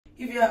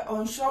If you're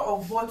unsure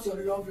of what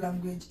your love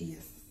language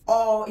is,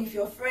 or if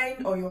your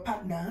friend or your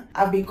partner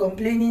have been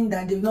complaining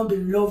that they've not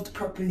been loved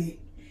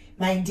properly,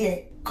 my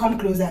dear, come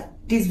closer.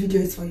 This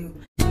video is for you.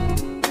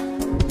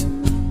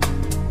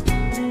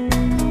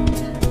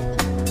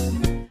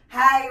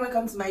 Hi,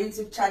 welcome to my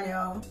YouTube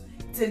channel.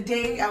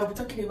 Today I will be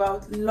talking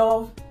about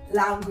love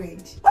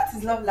language. What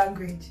is love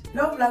language?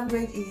 Love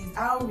language is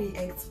how we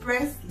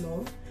express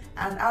love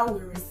and how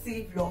we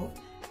receive love,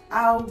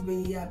 how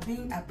we are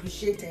being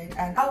appreciated,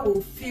 and how we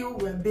feel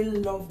we're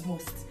being loved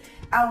most.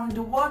 And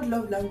the word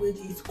love language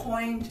is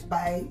coined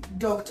by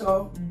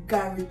Dr.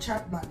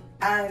 Chapman,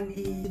 and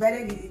he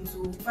divided it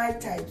into 5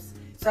 types.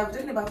 So I'm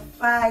talking about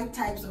 5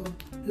 types of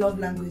love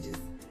languages.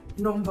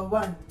 Number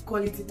 1,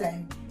 quality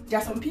time. There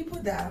are some people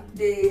that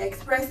they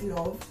express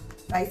love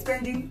by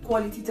spending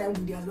quality time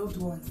with their loved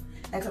ones.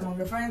 Like some of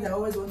your friends that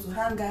always want to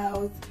hang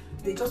out,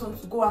 they just want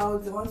to go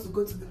out, they want to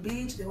go to the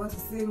beach, they want to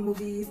see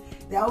movies,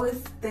 they're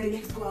always telling you,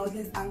 let's go out,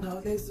 let's hang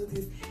out, let's do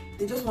this.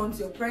 They just want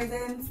your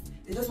presence,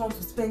 they just want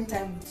to spend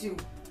time with you.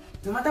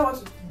 No matter what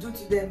you do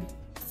to them,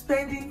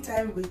 spending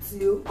time with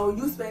you or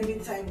you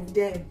spending time with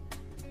them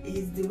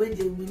is the way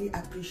they really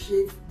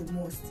appreciate the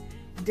most.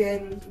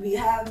 Then we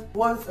have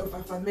words of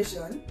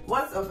affirmation.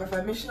 Words of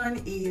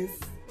affirmation is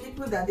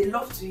people that they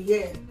love to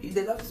hear.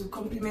 They love to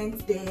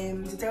compliment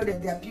them, to tell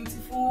them they are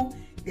beautiful,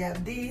 they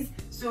have this.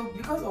 So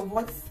because of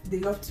what they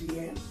love to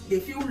hear, they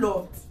feel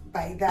loved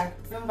by that.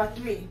 Number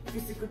 3,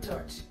 physical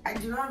touch. I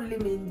do not really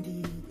mean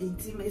the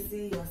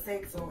intimacy or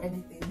sex or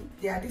anything.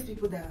 There are these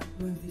people that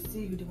when they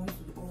see you, they want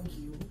to hug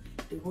you,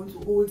 they want to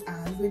hold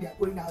hands. When they're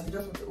going out, they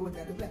just want to hold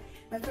them. They're like,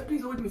 my friend,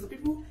 please hold me. So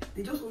people,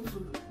 they just want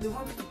to, they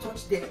want you to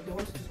touch them, they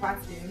want you to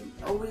pat them,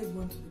 they always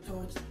want to be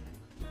touched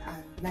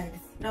and nice.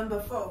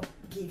 Number 4,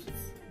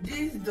 gifts.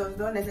 This does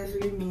not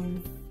necessarily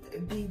mean a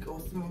big or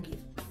small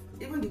gift.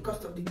 Even the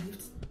cost of the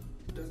gift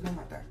does not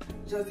matter.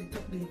 Just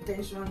the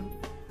intention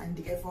and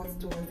the efforts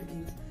towards the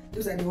gift.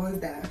 Those are the ones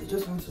that they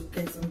just want to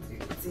get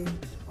something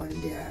on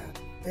their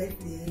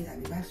birthday,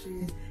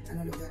 anniversaries, and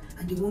all of that.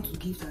 And they want to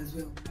gift as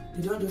well.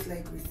 They don't just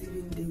like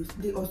receiving,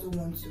 they also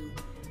want to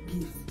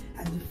gift.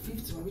 And the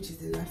 5th one, which is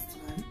the last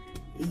one,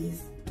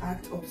 is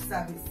act of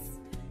service.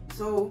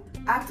 So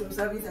acts of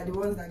service are the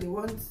ones that they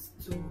want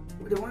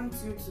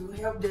you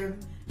to help them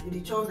with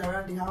the chores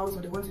around the house,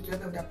 or they want you to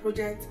help them with their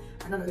projects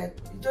and all of that.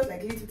 Just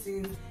like little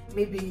things,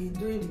 maybe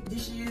doing the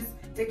dishes,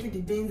 taking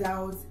the bins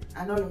out,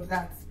 and all of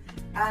that.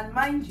 And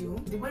mind you,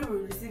 the way we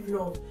receive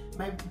love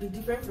might be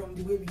different from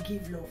the way we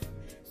give love.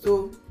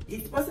 So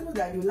it's possible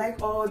that you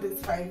like all these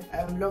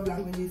 5 love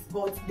languages,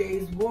 but there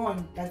is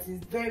one that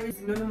is very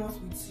synonymous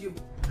with you.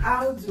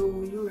 How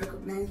do you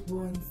recognize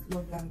one's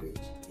love language?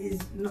 Is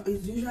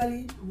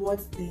usually what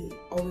they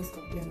always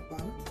complain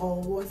about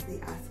or what they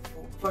ask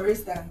for. For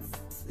instance,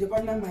 your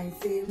partner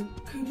might say,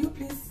 could you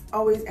please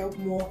always help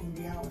more in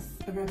the house?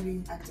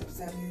 Probably act of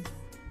service.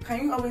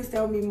 Can you always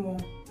tell me more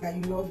that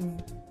you love me?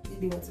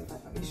 Maybe words of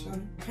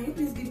affirmation. Can you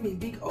please give me a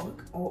big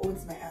hug or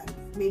hold my hand?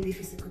 Maybe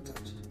physical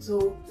touch.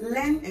 So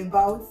learn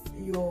about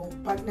your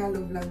partner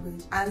love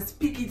language and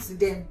speak it to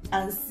them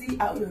and see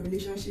how your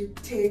relationship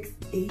takes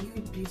a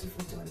huge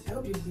beautiful turn. I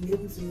hope you've been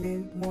able to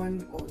learn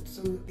 1 or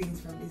 2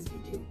 things from this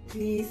video.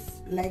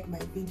 Please like my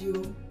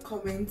video,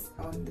 comment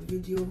on the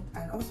video,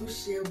 and also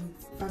share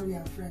with family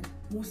and friends.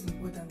 Most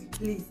importantly,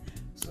 please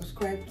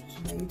subscribe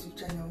to my YouTube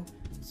channel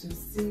to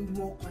see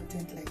more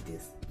content like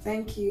this.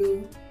 Thank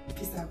you.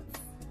 Peace out.